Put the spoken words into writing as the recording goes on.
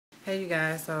Hey you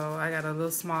guys, so I got a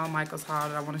little small Micheals haul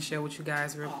that I want to share with you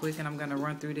guys real quick, and I'm going to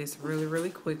run through this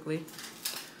really quickly.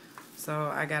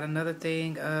 So I got another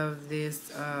thing of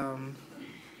this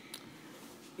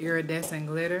iridescent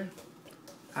glitter.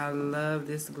 I love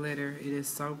this glitter. It is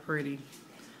so pretty.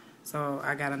 So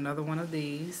I got another one of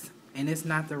these, and it's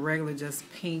not the regular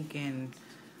just pink and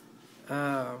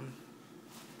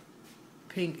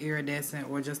pink iridescent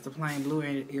or just the plain blue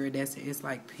iridescent. It's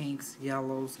like pinks,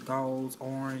 yellows, golds,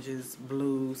 oranges,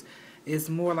 blues. It's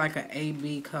more like an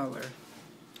AB color.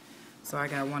 So I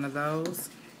got one of those.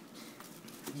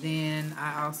 Then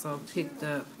I also picked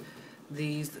up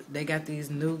these. They got these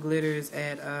new glitters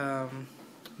at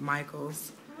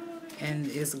Micheals, and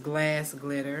it's glass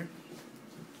glitter.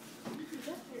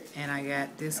 And I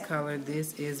got this color.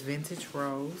 This is Vintage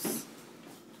Rose,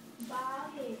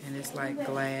 and it's like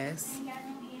glass.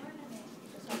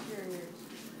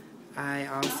 I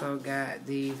also got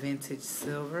the Vintage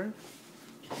Silver.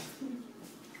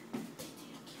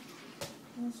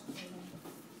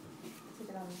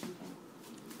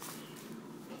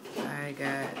 I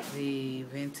got the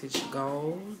Vintage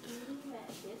Gold.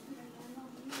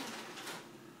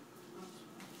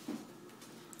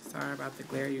 Sorry about the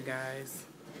glare, you guys.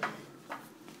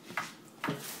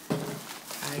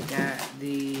 I got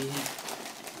the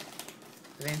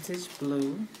Vintage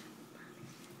Blue.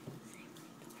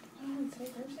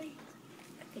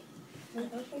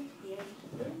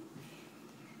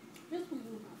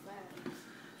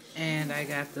 And I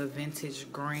got the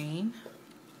Vintage Green.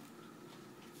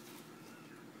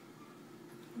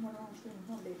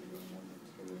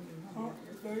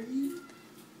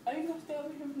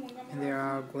 And they're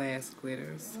all glass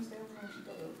glitters.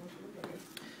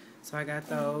 So I got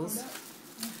those.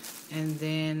 And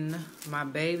then my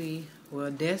baby,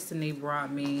 well, Destiny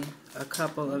brought me a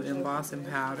couple of embossing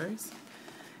powders.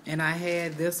 And I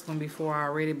had this one before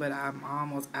already, but I'm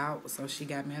almost out, so she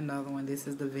got me another one. This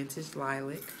is the Vintage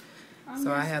Lilac.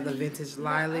 So I have the Vintage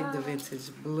Lilac, the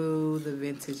Vintage Blue, the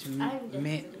Vintage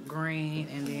Mint Green,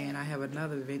 and then I have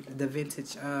another, the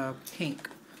Vintage Pink.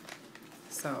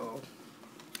 So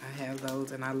I have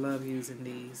those, and I love using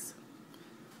these.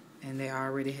 And they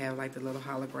already have like the little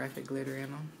holographic glitter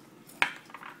in them.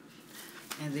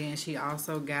 And then she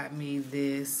also got me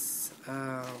this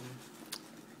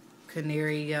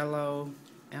canary yellow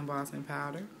embossing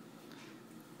powder.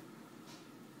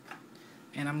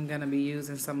 And I'm going to be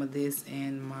using some of this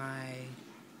in my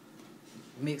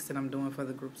mix that I'm doing for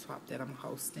the group swap that I'm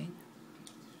hosting.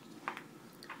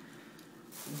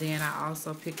 Then I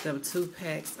also picked up 2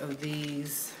 packs of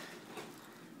these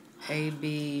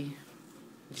AB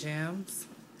gems.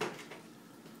 I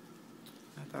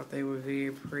thought they were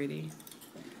very pretty.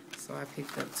 So I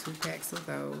picked up 2 packs of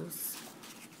those.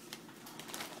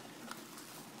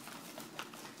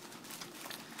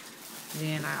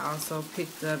 Then I also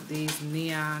picked up these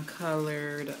neon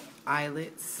colored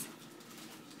eyelets.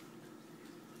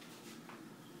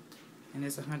 And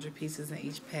there's 100 pieces in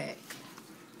each pack.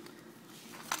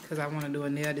 Because I want to do a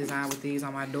nail design with these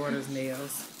on my daughter's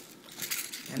nails.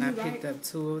 And I picked up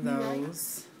 2 of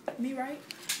those. Me right?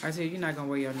 I said, you're not going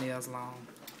to wear your nails long.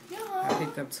 Yeah. I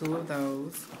picked up 2 of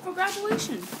those. For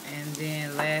graduation. And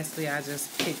then lastly, I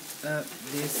just picked up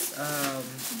this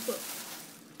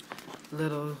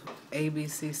little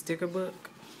ABC sticker book.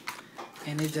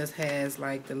 And it just has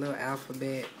like the little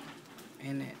alphabet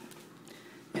in it.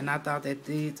 And I thought that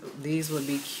these would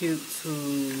be cute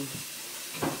to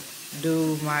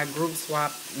do my group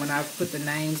swap. When I put the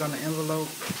names on the envelope,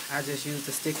 I just use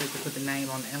the stickers to put the name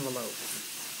on the envelope.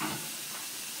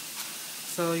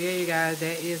 So yeah, you guys,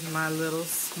 that is my little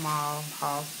small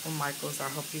haul from Micheals. I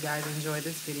hope you guys enjoyed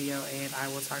this video, and I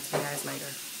will talk to you guys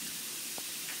later.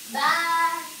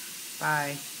 Bye.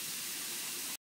 Bye.